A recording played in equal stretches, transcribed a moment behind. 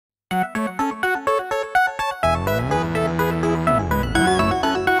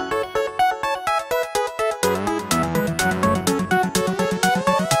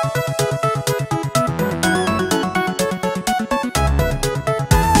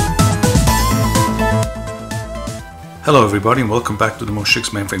Hello everybody and welcome back to the Moshix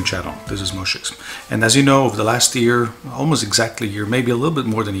Mainframe channel. This is Moshix. And as you know, over the last year, almost exactly a year, maybe a little bit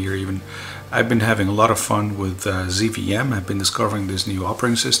more than a year even, I've been having a lot of fun with ZVM. I've been discovering this new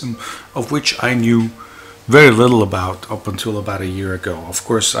operating system of which I knew very little about up until about a year ago. Of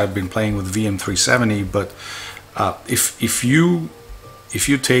course, I've been playing with VM370, but if you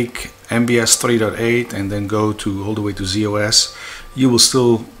take MBS 3.8 and then go all the way to ZOS, you will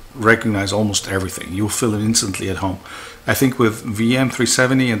still recognize almost everything. You'll feel it instantly at home. I think with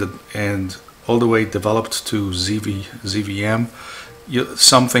VM370 and all the way developed to ZVM,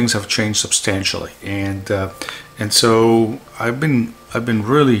 some things have changed substantially, and so I've been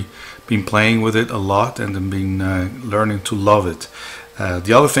really playing with it a lot and been learning to love it.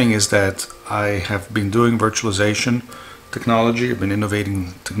 The other thing is that I have been doing virtualization technology. I've been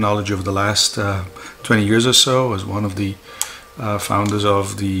innovating technology over the last 20 years or so as one of the founders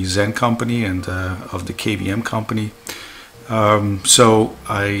of the Zen company and of the KVM company. So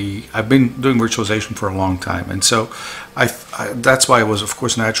I've been doing virtualization for a long time, and so that's why I was, of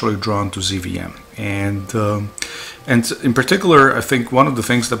course, naturally drawn to ZVM. And in particular, I think one of the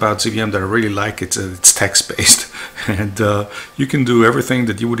things about ZVM that I really like, it's text-based, and you can do everything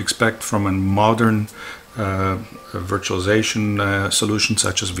that you would expect from a modern virtualization solution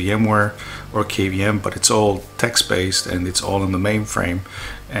such as VMware or KVM, but it's all text-based and it's all in the mainframe.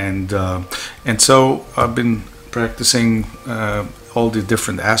 And so I've been practicing all the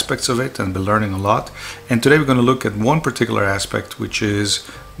different aspects of it and been learning a lot. And today we're going to look at one particular aspect, which is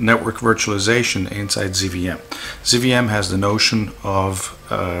network virtualization inside ZVM. ZVM has the notion of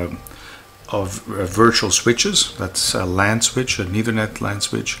virtual switches. That's a LAN switch, an Ethernet LAN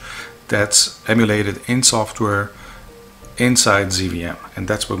switch, that's emulated in software inside ZVM, and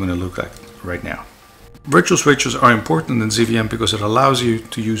that's what we're going to look at right now. Virtual switches are important in ZVM because it allows you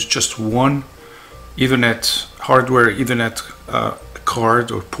to use just one Ethernet hardware, Ethernet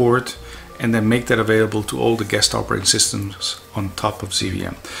card or port, and then make that available to all the guest operating systems on top of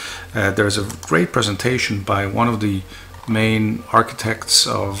ZVM. There's a great presentation by one of the main architects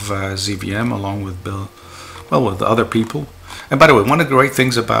of ZVM, along with with other people. And by the way, one of the great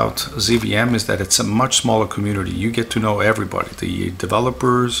things about ZVM is that it's a much smaller community. You get to know everybody, the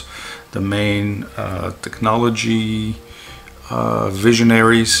developers, the main technology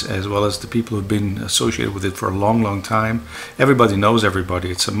visionaries, as well as the people who've been associated with it for a long, long time. Everybody knows everybody.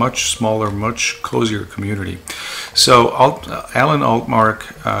 It's a much smaller, much cozier community. So Alan Altmark,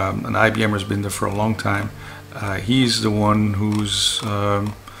 an IBMer, has been there for a long time. He's the one who's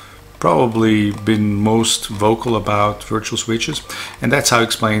probably been most vocal about virtual switches, and that's how he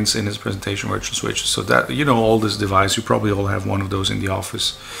explains in his presentation virtual switches. So that, you know, all this device, you probably all have one of those in the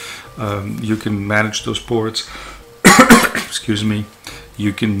office. You can manage those ports. Excuse me.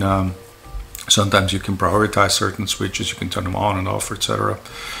 You can sometimes you can prioritize certain switches. You can turn them on and off, etc.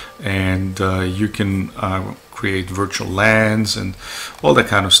 And you can create virtual LANs and all that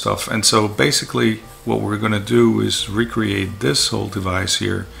kind of stuff. And so basically what we're going to do is recreate this whole device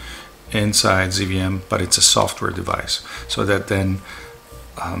here inside ZVM, but it's a software device, so that then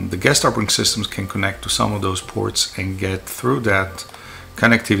the guest operating systems can connect to some of those ports and get through that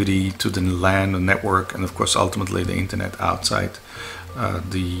connectivity to the LAN, the network, and of course ultimately the internet outside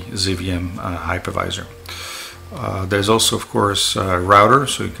the ZVM hypervisor. There's also, of course, a router,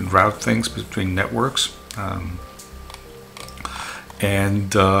 so you can route things between networks,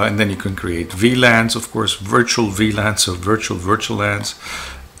 and then you can create VLANs, of course, virtual VLANs, so virtual LANs,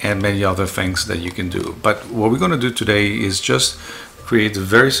 and many other things that you can do. But what we're going to do today is just create a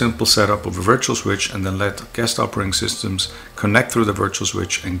very simple setup of a virtual switch and then let guest operating systems connect through the virtual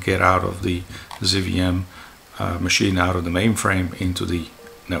switch and get out of the ZVM machine, out of the mainframe, into the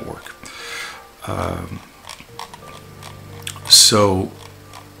network. So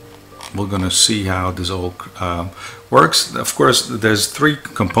we're going to see how this all works. Of course, there's three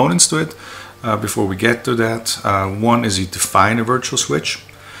components to it. Before we get to that, one is you define a virtual switch.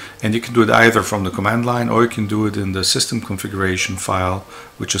 And you can do it either from the command line, or you can do it in the system configuration file,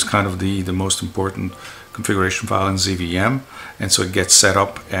 which is kind of the most important configuration file in ZVM. And so it gets set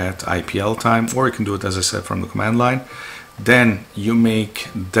up at IPL time, or you can do it, as I said, from the command line. Then you make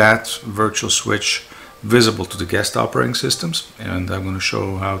that virtual switch visible to the guest operating systems, and I'm going to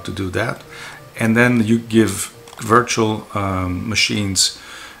show how to do that. And then you give virtual machines,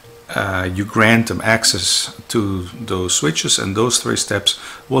 you grant them access to those switches, and those three steps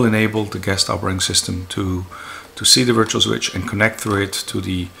will enable the guest operating system to see the virtual switch and connect through it to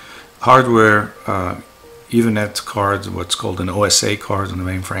the hardware Ethernet card, what's called an OSA card on the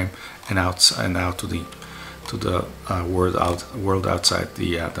mainframe, and out to the world outside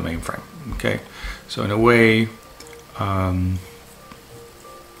the mainframe. Okay, so in a way,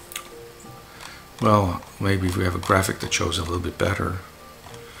 Well, maybe if we have a graphic that shows a little bit better.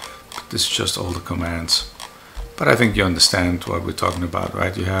 But this is just all the commands. But I think you understand what we're talking about,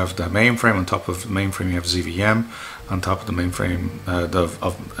 right? You have the mainframe. On top of the mainframe, you have ZVM. On top of the mainframe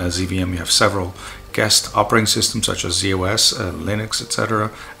of ZVM, you have several guest operating systems such as ZOS, Linux,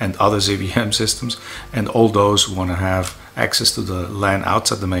 etc., and other ZVM systems. And all those want to have access to the LAN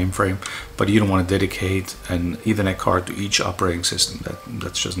outside the mainframe, but you don't want to dedicate an Ethernet card to each operating system.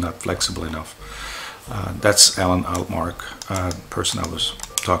 That's just not flexible enough. That's Alan Altmark, person I was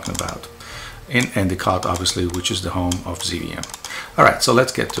talking about. In Endicott, obviously, which is the home of ZVM. All right, so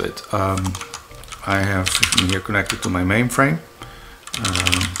let's get to it. I have here connected to my mainframe.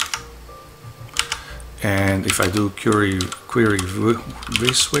 And if I do query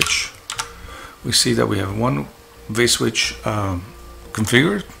vSwitch, we see that we have one vSwitch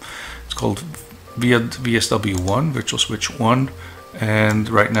configured. It's called VSW1, Virtual Switch 1, and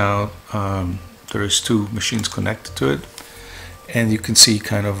right now there is 2 machines connected to it, and you can see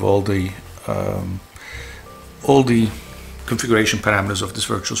kind of all the configuration parameters of this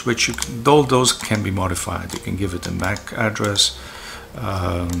virtual switch. All those can be modified. You can give it a MAC address.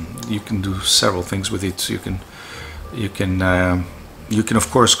 You can do several things with it. You can of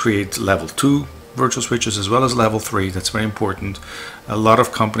course create level 2 virtual switches as well as level 3. That's very important. A lot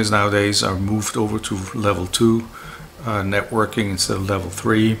of companies nowadays are moved over to level 2 networking instead of level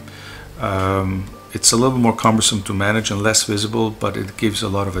 3. It's a little bit more cumbersome to manage and less visible, but it gives a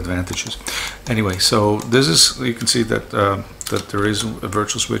lot of advantages. Anyway, so this is, you can see that that there is a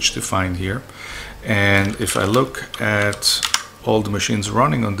virtual switch defined here. And if I look at all the machines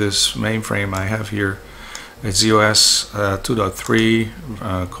running on this mainframe, I have here a ZOS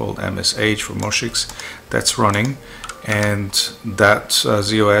 2.3 called MSH for Moshix that's running, and that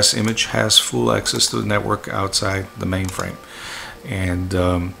ZOS image has full access to the network outside the mainframe. And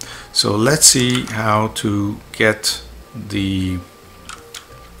so let's see how to get the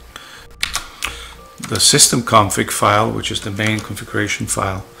system config file, which is the main configuration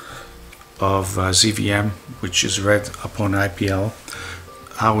file of ZVM, which is read upon IPL,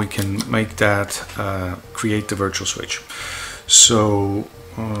 how we can make that create the virtual switch. So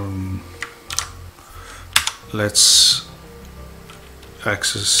let's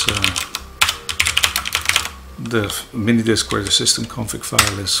access the mini disk where the system config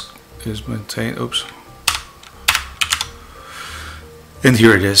file is maintained. Oops. And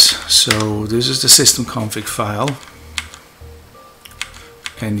here it is. So this is the system config file,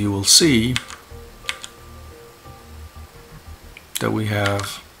 and you will see that we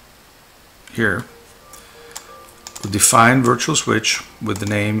have here a defined virtual switch with the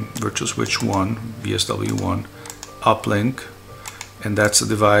name virtual switch 1, VSW1 uplink, and that's the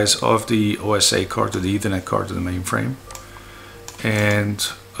device of the OSA card to the Ethernet card to the mainframe.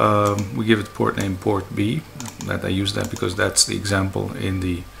 And we give it port name port B. That I use that because that's the example in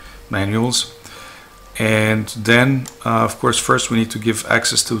the manuals. And then of course first we need to give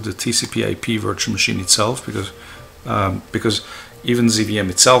access to the TCP/IP virtual machine itself, because even ZVM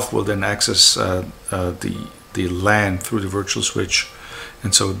itself will then access the LAN through the virtual switch,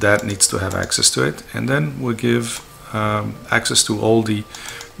 and so that needs to have access to it. And then we'll give access to all the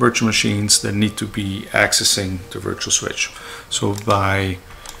virtual machines that need to be accessing the virtual switch. So by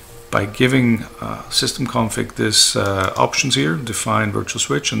giving system config this options here, define virtual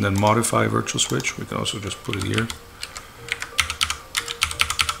switch and then modify virtual switch, we can also just put it here,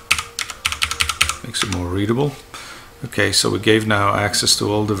 makes it more readable. Okay, so we gave now access to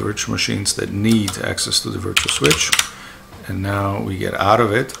all the virtual machines that need access to the virtual switch, and now we get out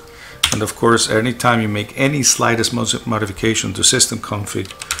of it. And of course, anytime you make any slightest modification to system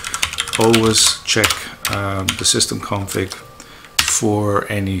config, always check the system config for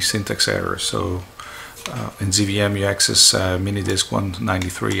any syntax errors. So in ZVM you access minidisk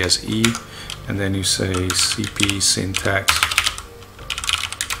 193 as E, and then you say cp syntax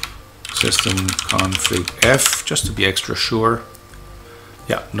system config F, just to be extra sure.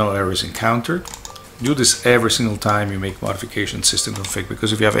 Yeah, no errors encountered. Do this every single time you make modification system config,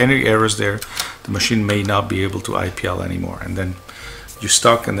 because if you have any errors there, the machine may not be able to IPL anymore, and then you're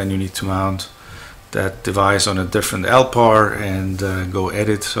stuck, and then you need to mount that device on a different LPAR and go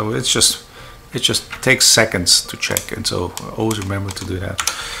edit. So it just takes seconds to check, and so always remember to do that.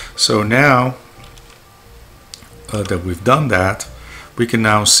 So now that we've done that, we can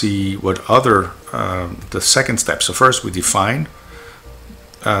now see what other the second step. So first we define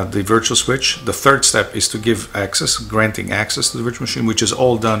the virtual switch. The third step is to give access, granting access to the virtual machine, which is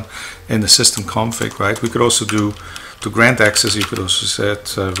all done in the system config, right? We could also do, to grant access, you could also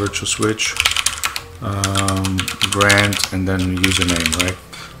set virtual switch grant and then username, right?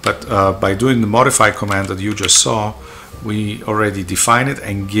 But by doing the modify command that you just saw, we already define it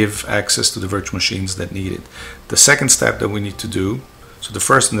and give access to the virtual machines that need it. The second step that we need to do, so the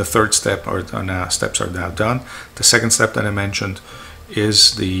first and the third step steps are now done. The second step that I mentioned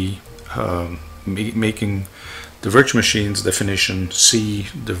is the making the virtual machines definition see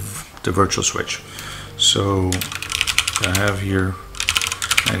the virtual switch. So I have here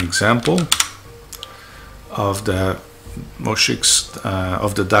an example of the Moshix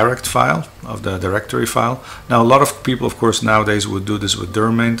of the direct file, of the directory file. Now a lot of people of course nowadays would do this with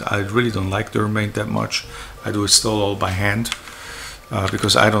dirmaint. I really don't like dirmaint that much. I do it still all by hand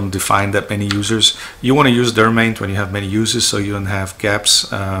because I don't define that many users. You want to use dirmaint when you have many users, so you don't have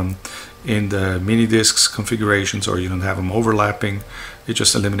gaps in the mini disks configurations, or you don't have them overlapping. It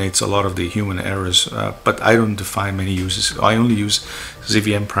just eliminates a lot of the human errors, but I don't define many users. I only use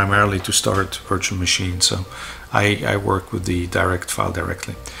ZVM primarily to start virtual machines, so I work with the direct file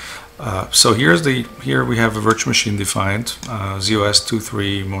directly. So here we have a virtual machine defined,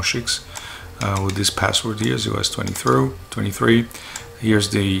 ZOS23 Moshix, with this password here, ZOS23. Here's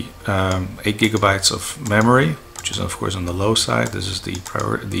the 8 gigabytes of memory, which is of course on the low side. This is the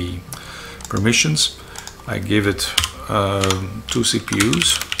permissions. I give it 2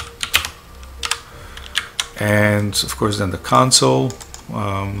 CPUs, and of course then the console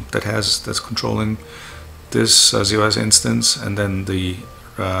that's controlling this ZOS instance, and then the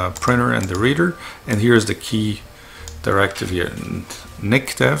printer and the reader. And here's the key directive here: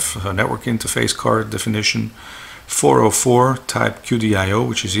 NICDEF, network interface card definition, 404 type QDIO,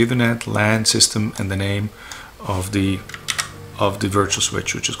 which is Ethernet, LAN system, and the name of the virtual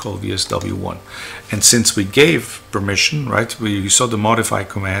switch, which is called VSW1. And since we gave permission, right, we saw the modify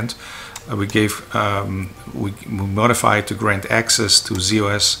command, we modified to grant access to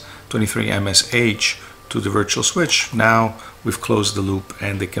ZOS23 MSH to the virtual switch. Now we've closed the loop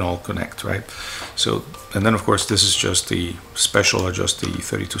and they can all connect, right? So, and then of course this is just the special, or just the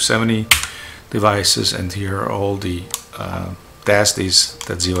 3270 devices, and here are all the DASDs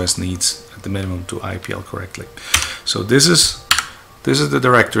that ZOS needs at the minimum to IPL correctly. So this is the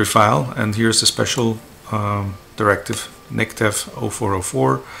directory file, and here's the special directive: NICDEF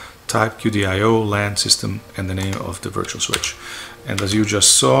 0404 type QDIO, LAN system, and the name of the virtual switch. And as you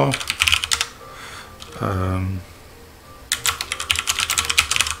just saw,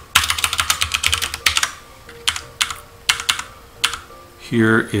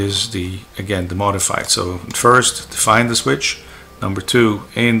 here is again the modified. So first define the switch, number 2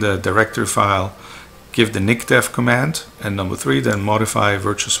 in the directory file give the NICDEF command, and number 3 then modify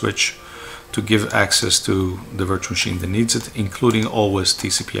virtual switch to give access to the virtual machine that needs it, including always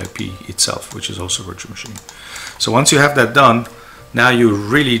TCP/IP itself, which is also virtual machine. So once you have that done, now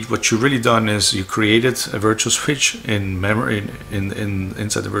what you really done is you created a virtual switch in memory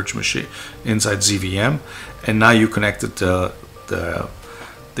inside the virtual machine, inside ZVM, and now you connected the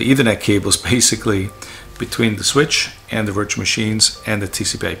Ethernet cables basically between the switch and the virtual machines and the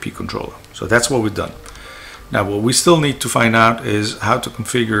TCP/IP controller. So that's what we've done. Now what we still need to find out is how to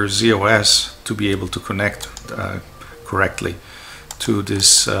configure ZOS to be able to connect correctly to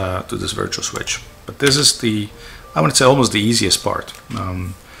this virtual switch. But this is I would say almost the easiest part,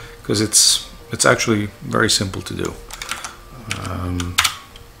 because it's actually very simple to do.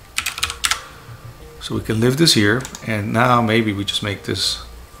 So we can leave this here, and now maybe we just make this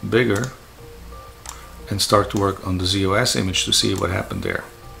bigger and start to work on the ZOS image to see what happened there.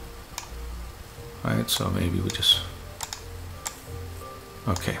 Right, so maybe we just,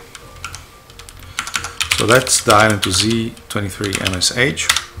 okay. So let's dial into Z23 MSH,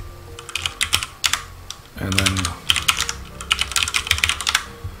 and then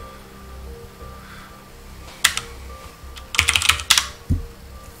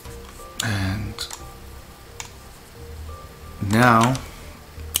now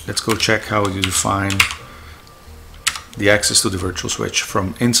let's go check how you define the access to the virtual switch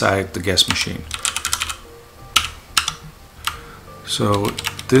from inside the guest machine. So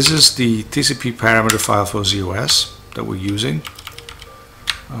this is the TCP parameter file for ZOS that we're using.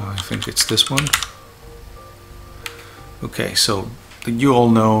 I think it's this one. Okay, so you all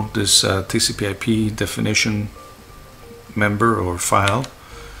know this TCP/IP definition member or file,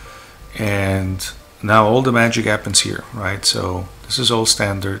 and now all the magic happens here, right? So this is all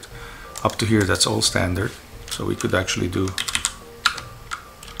standard. Up to here, that's all standard. So we could actually do,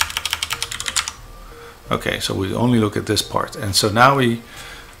 okay, so we only look at this part. And so now we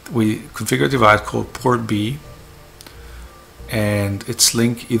configure a device called port B, and its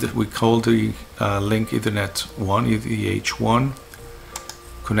link, we call the link Ethernet 1, ETH1,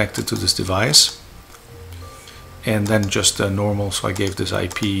 connected to this device. and then just normal. So I gave this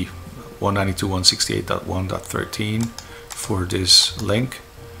IP 192.168.1.13 for this link,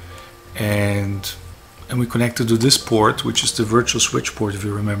 and we connected to this port, which is the virtual switch port, if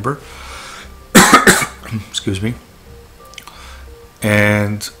you remember. Excuse me.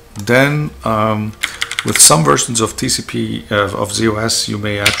 And then with some versions of TCP of ZOS, you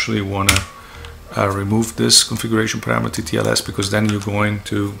may actually want to remove this configuration parameter TLS, because then you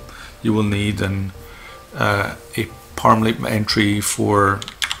will need a parmlib entry for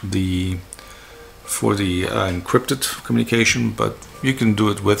the encrypted communication, but you can do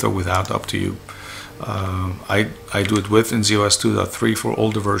it with or without, up to you. I do it with in ZOS 2.3 for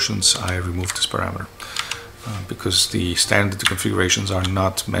older versions. I remove this parameter because the standard configurations are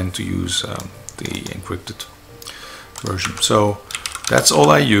not meant to use the encrypted version. So that's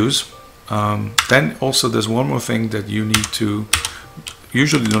all I use. Then also there's one more thing that you need to,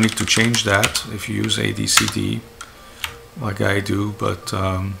 usually you don't need to change that if you use ADCD like I do, but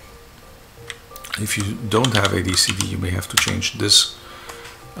if you don't have ADCD, you may have to change this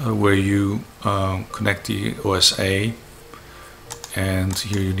where you connect the OSA, and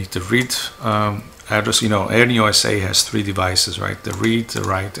here you need the read address. You know, any OSA has 3 devices, right? The read, the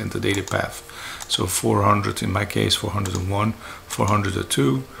write, and the data path. So 400 in my case, 401,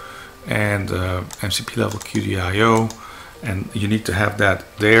 402, and MCP level QDIO, and you need to have that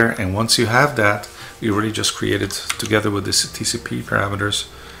there. And once you have that, you really just create it together with the TCP parameters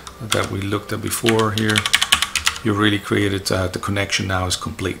that we looked at before here. You really created the connection now is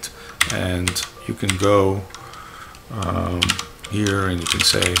complete, and you can go here and you can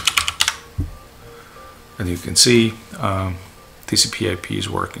say, and you can see TCP IP is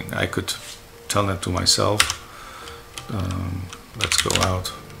working. I could tell that to myself. Let's go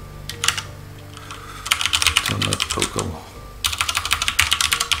out. Telnet Protocol.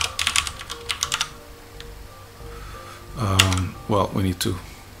 Well, we need to,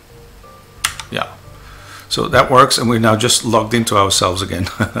 yeah. So that works, and we're now just logged into ourselves again.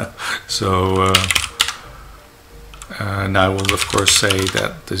 So now I will of course say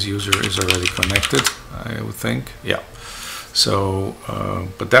that this user is already connected, I would think. Yeah. So,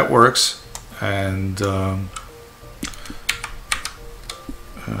 but that works, and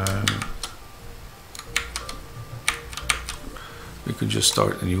we could just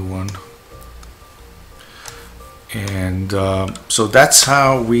start a new one. And so that's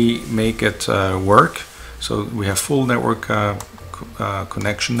how we make it work. So we have full network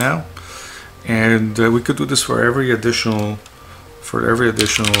connection now, and we could do this for every additional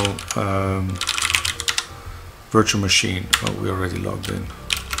virtual machine. Oh, we already logged in.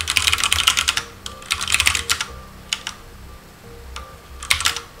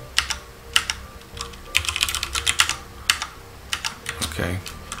 Okay,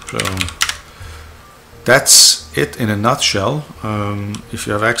 so that's it in a nutshell. If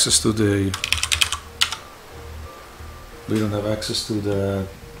you have access to the, we don't have access to the,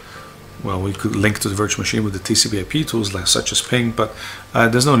 well, we could link to the virtual machine with the TCP/IP tools like such as ping, but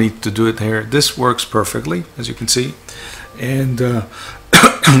there's no need to do it here. This works perfectly, as you can see. And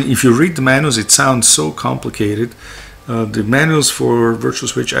if you read the manuals, it sounds so complicated. The manuals for virtual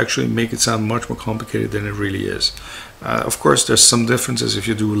switch actually make it sound much more complicated than it really is. Of course, there's some differences if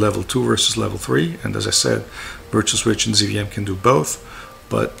you do level 2 versus level 3, and as I said, virtual switch and ZVM can do both.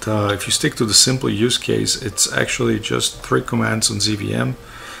 But if you stick to the simple use case, it's actually just 3 commands on ZVM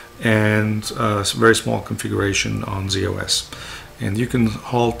and some very small configuration on ZOS. And you can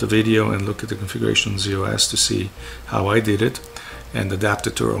halt the video and look at the configuration on ZOS to see how I did it and adapt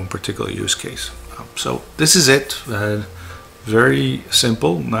it to our own particular use case. So this is it. Very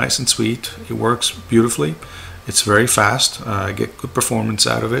simple, nice and sweet. It works beautifully. It's very fast. I get good performance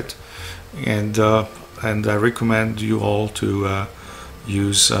out of it, and I recommend you all to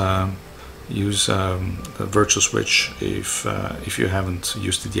use the virtual switch if you haven't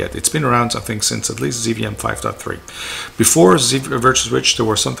used it yet. It's been around, I think, since at least ZVM 5.3. Before virtual switch, there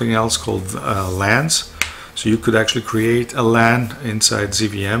was something else called LANs. So you could actually create a LAN inside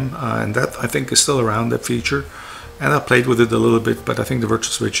ZVM, and that I think is still around, that feature. And I played with it a little bit, but I think the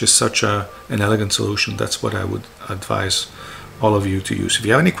virtual switch is such an elegant solution. That's what I would advise all of you to use. If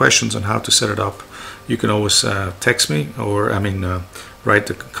you have any questions on how to set it up, you can always text me, or write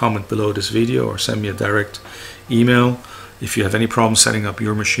a comment below this video, or send me a direct email. If you have any problems setting up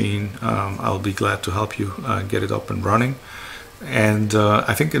your machine, I'll be glad to help you get it up and running. And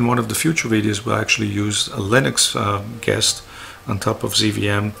I think in one of the future videos we'll actually use a Linux guest on top of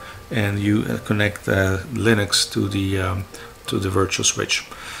ZVM, and you connect Linux to the virtual switch.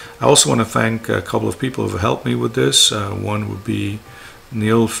 I also want to thank a couple of people who have helped me with this. One would be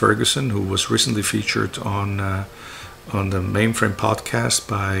Neil Ferguson, who was recently featured on the Mainframe podcast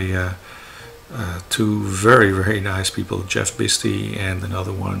by two very nice people, Jeff Bisty, and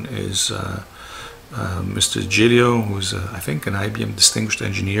another one is Mr. Giglio, who's I think an IBM Distinguished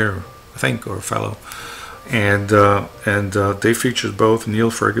Engineer, I think, or a fellow. And they featured both Neil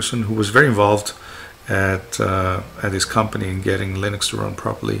Ferguson, who was very involved at his company in getting Linux to run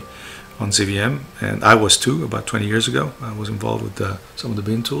properly on ZVM, and I was too about 20 years ago. I was involved with some of the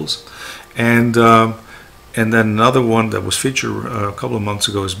bin tools, and then another one that was featured a couple of months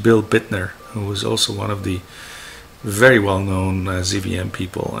ago is Bill Bittner, who was also one of the very well-known ZVM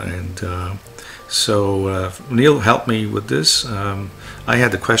people. And so Neil helped me with this. I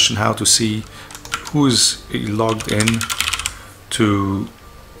had the question how to see who is logged in to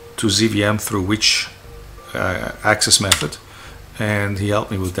ZVM through which access method, and he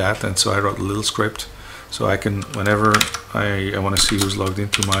helped me with that. And so I wrote a little script so I can, whenever I want to see who's logged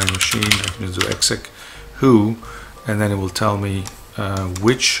into my machine, I can just do exec who, and then it will tell me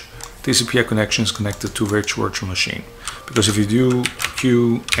which TCP/IP connection is connected to which virtual machine. Because if you do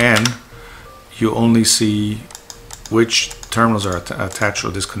QN, you only see which terminals are attached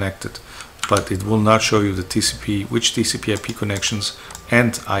or disconnected, but it will not show you the which TCP/IP connections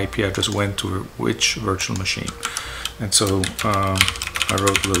and IP address went to which virtual machine. And so I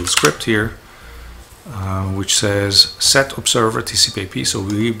wrote a little script here which says set observer TCP/IP, so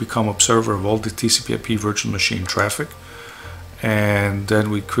we become observer of all the TCP/IP virtual machine traffic, and then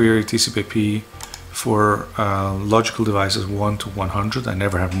we query TCP/IP for logical devices 1 to 100. I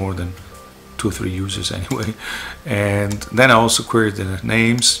never have more than 2 or 3 users anyway. And then I also queried the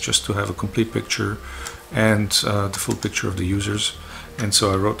names just to have a complete picture and the full picture of the users. And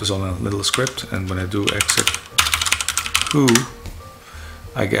so I wrote this on a little script, and when I do exec who,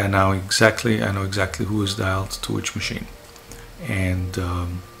 I know exactly who is dialed to which machine, and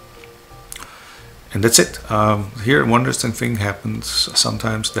that's it. Here, one interesting thing happens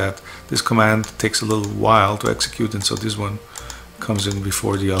sometimes, that this command takes a little while to execute, and so this one comes in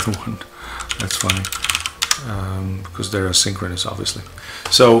before the other one. That's funny, because they're asynchronous, obviously.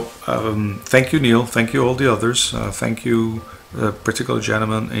 So thank you, Neil. Thank you, all the others. Thank you, the particular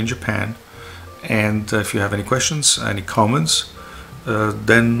gentleman in Japan. And if you have any questions, any comments,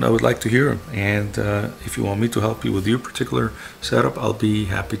 then I would like to hear them. And if you want me to help you with your particular setup, I'll be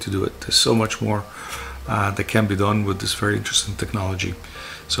happy to do it. There's so much more that can be done with this very interesting technology.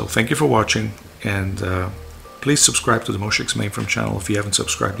 So thank you for watching, and please subscribe to the Moshix Mainframe channel if you haven't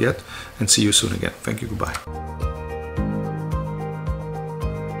subscribed yet, and see you soon again. Thank you, goodbye.